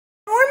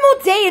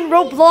day in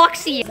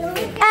Robloxy.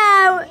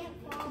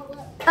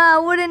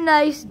 What a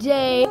nice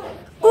day.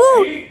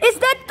 Ooh, is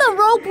that the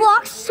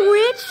Roblox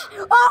switch?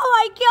 Oh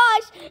my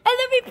gosh. And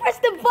then we press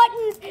the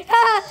buttons.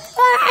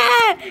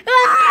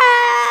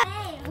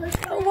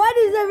 Why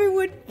does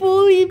everyone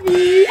bully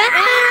me?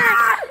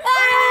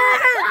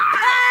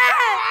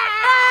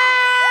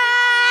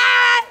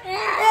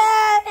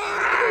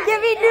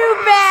 Give me new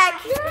back.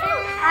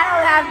 I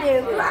don't have to.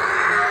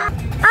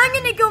 I'm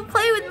gonna go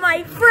play with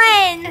my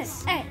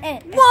friends.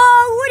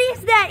 Whoa, what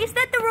is that? Is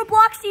that the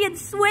Robloxian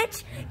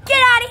switch?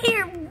 Get out of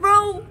here,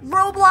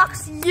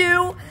 Roblox,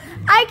 you.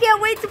 I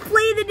can't wait to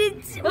play the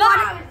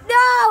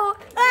No!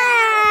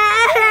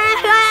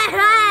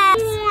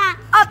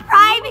 A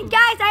private,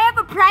 guys, I have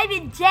a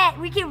private jet.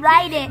 We can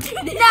ride it.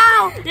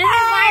 No! This is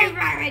my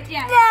private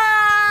jet. No!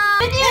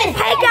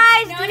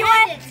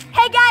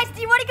 Hey guys,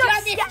 do you want to go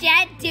this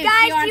jet? Do you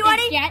guys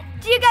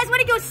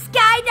want to go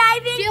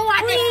skydiving? Do you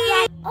want this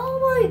jet? Oh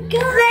my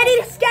god. Ready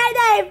to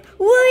skydive.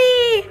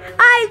 Whee!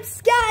 I'm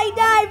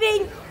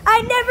skydiving.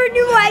 I never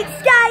knew I'd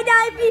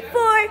skydive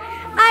before.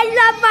 I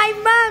love my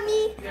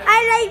mommy. I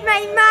like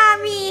my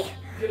mommy.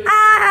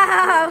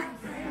 Oh,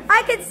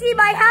 I can see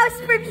my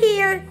house from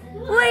here.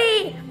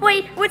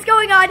 Wait, what's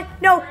going on?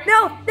 No.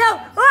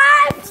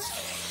 Ah!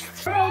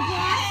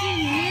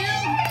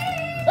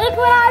 Look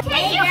what I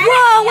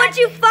Whoa, what'd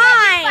you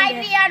find? Find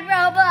me on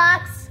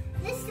Roblox.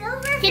 The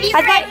silverfish. Can you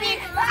find me?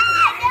 No,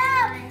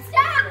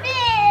 stop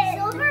it!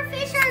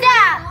 Silverfish are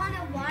Stop. on a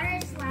water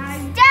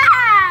slide.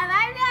 Stop!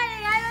 I'm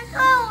a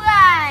cool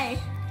guy.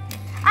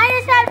 I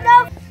just have no.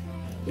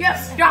 You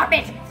stop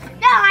it!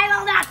 No, I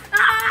will not.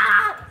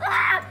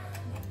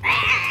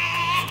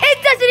 It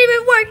doesn't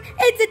even work.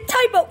 It's a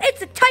typo.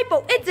 It's a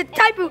typo.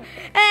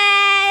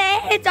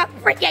 It's a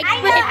freaking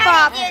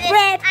rip-off.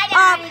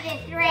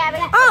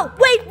 Oh,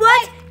 wait,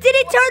 what? Did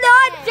it turn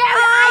on?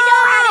 I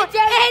know how to do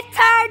it. It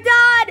turned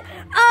on.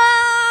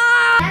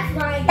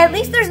 Oh. At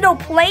least there's no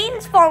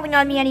planes falling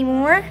on me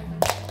anymore.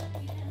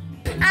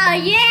 Oh,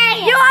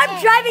 yeah. Yo, I'm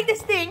driving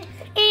this thing.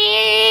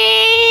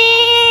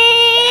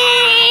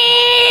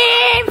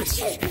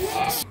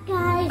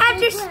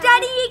 After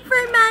studying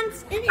for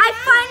months, I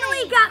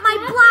finally got my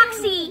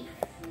Bloxy.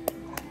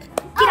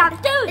 Get out.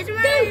 Dude,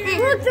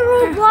 What's the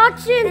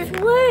Robloxian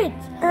switch?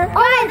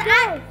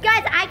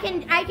 guys, I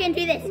can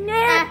do this.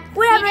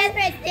 Whatever. You just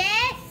press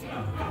this,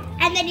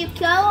 and then you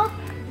go,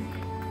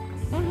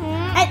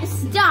 and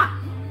stop.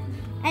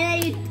 And then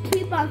you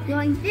keep on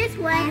going this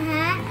way. And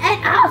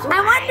I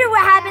wonder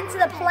what happened to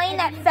the plane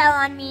that fell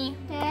on me.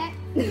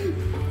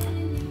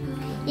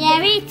 Yeah,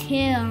 me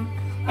too.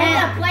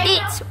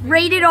 It's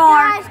rated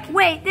R.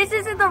 Wait, this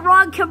isn't the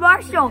wrong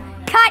commercial.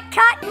 Cut.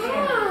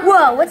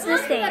 Whoa, what's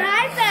this thing? What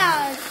I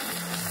found.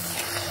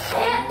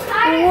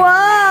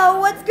 Whoa,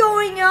 what's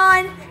going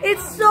on?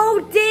 It's so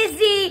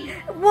dizzy.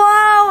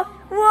 Whoa.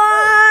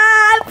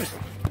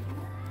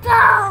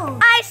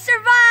 I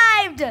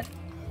survived.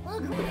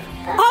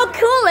 Oh,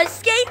 cool, a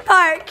skate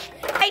park.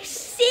 A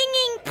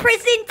singing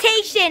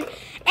presentation.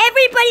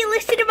 Everybody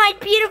listen to my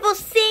beautiful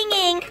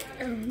singing.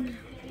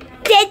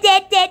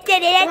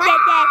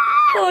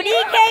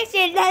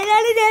 Communication.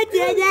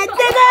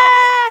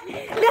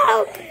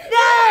 No.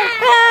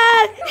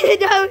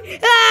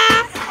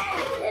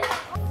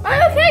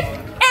 Okay.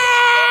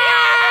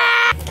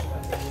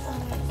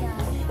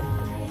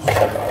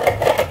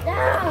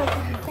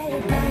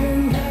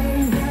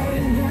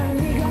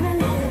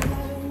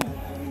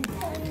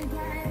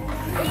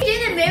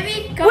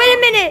 Wait a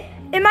minute.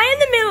 Am I in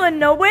the middle of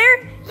nowhere?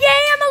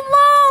 Yay, I'm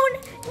alone.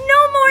 No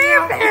more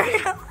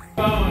airfare.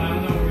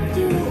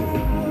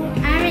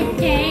 I'm in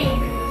game.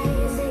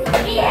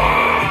 Yay!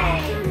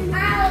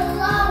 I'm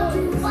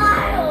alone.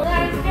 Wild.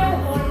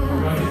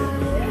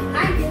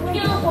 I'm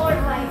still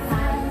bored by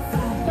time.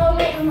 Don't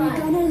make fun.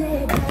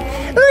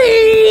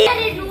 I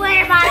didn't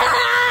wear my.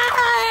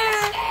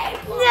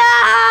 No.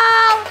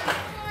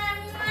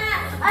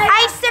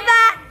 I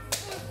survived.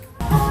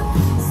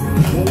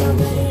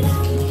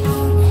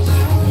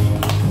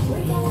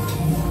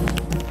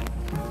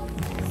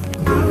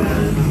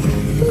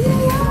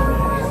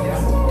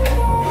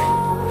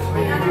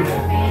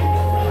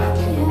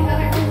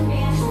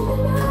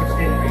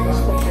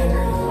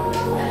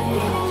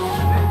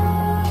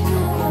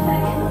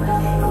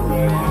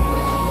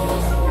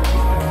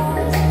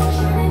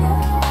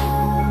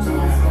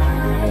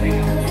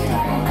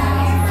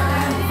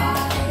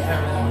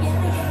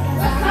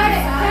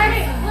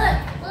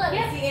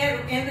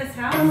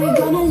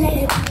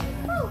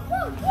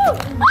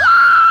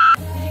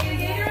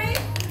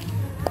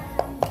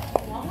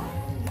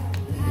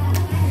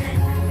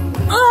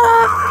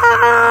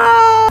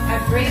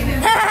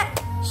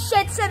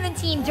 Shed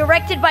 17,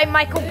 directed by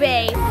Michael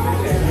Bay.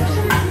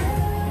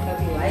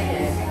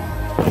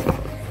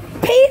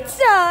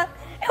 Pizza!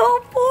 Oh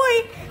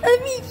boy,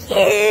 let me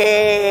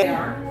get.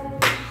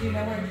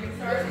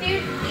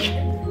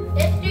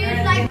 This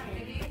dude's like.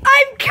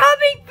 I'm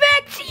coming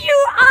back to you,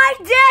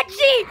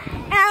 Adachi!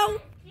 Ow.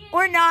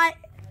 Or not.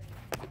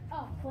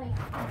 Oh, wait.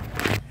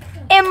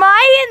 Am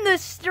I in the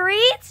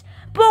streets?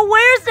 But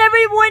where's everybody?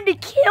 everyone to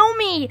kill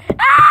me.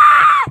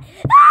 Ah!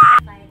 Ah!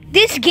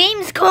 This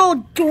game's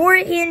called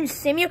Dorian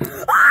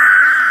Simulator.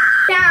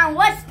 Ah! Now,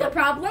 what's the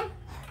problem?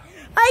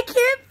 I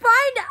can't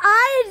find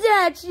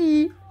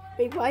Idachi.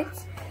 Wait, what?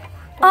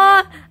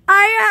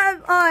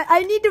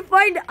 I need to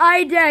find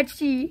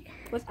Idachi.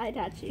 What's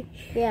Itachi?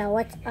 Yeah,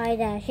 what's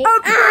Idachi?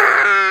 Oh,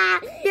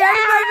 yeah,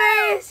 my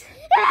face.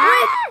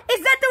 Wait,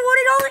 is that the one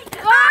and only?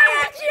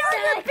 Idachi,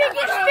 I'm your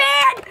biggest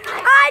fan.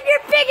 I'm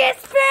your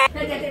biggest fan.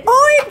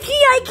 OMG,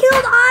 I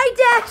killed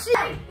Idachi.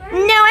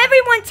 Now,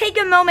 everyone take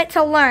a moment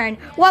to learn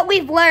what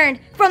we've learned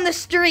from the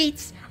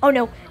streets. Oh,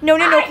 no,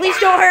 please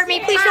don't hurt me.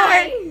 Please don't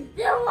hurt me.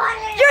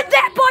 You're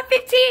that bot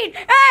 15.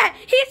 Ah,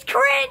 he's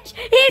cringe.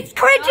 He's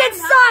cringe and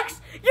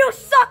sucks. You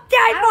suck,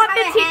 Dad, bot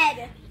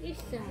 15. You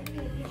suck.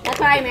 That's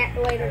why I'm at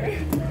later.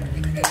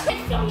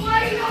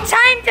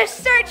 Time to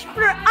search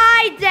for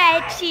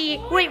Idachi.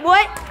 Wait,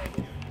 what?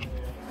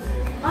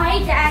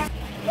 Idachi.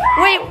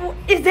 Wait,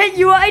 is that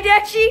you,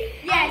 Idachi?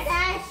 Yes.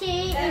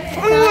 Idachi is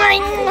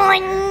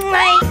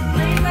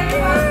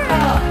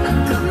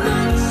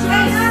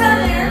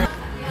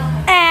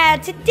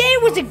Today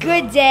was a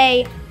good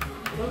day.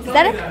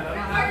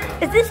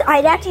 Is this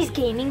Idachi's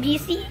gaming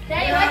PC?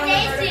 Daddy, what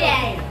day is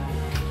today?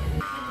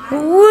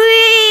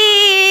 Wait!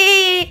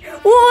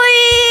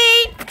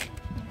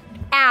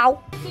 Ow.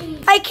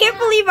 I can't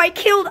believe I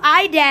killed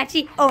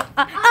Idachi. Oh,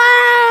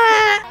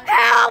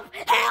 help!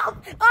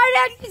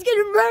 Idachi's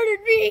gonna murder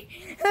me.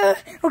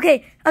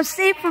 Okay, I'm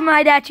safe from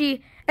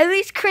Idachi. At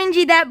least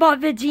cringy that bot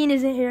Vegine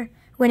isn't here.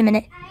 Wait a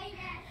minute.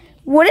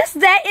 What is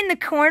that in the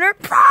corner?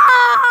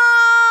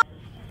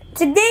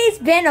 Today's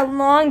been a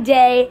long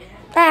day.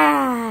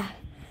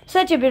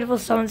 Such a beautiful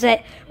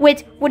sunset.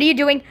 Wait, what are you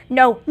doing?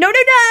 No. Dun,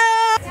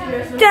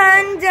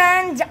 dun,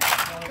 dun.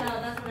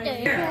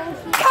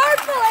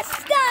 Carpool,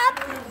 stop!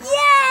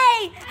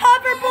 Yay!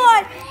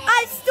 Hoverboard!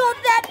 I stole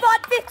that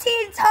bot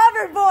 15's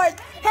hoverboard!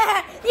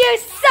 You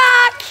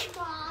suck!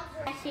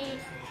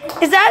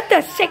 Is that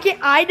the second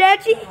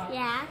Idachi?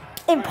 Yeah.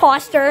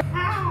 Imposter.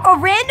 A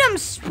random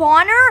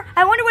spawner?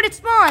 I wonder what it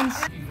spawns.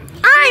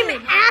 I'm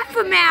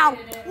Aphamal!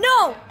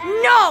 No!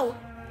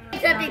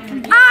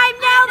 I'm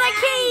now the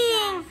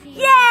king!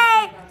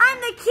 Yay! I'm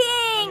the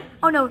king!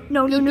 Oh no. Imposter!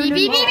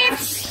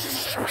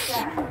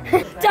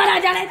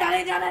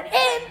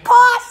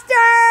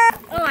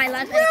 Oh, I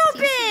love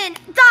Ruben!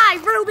 Die,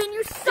 Ruben,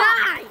 you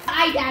suck!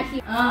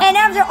 Idachi. And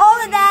after all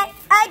of that,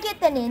 I get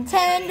the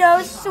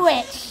Nintendo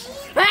Switch.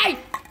 Hey!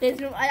 I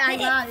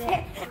got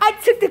it. I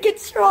took the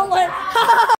controller.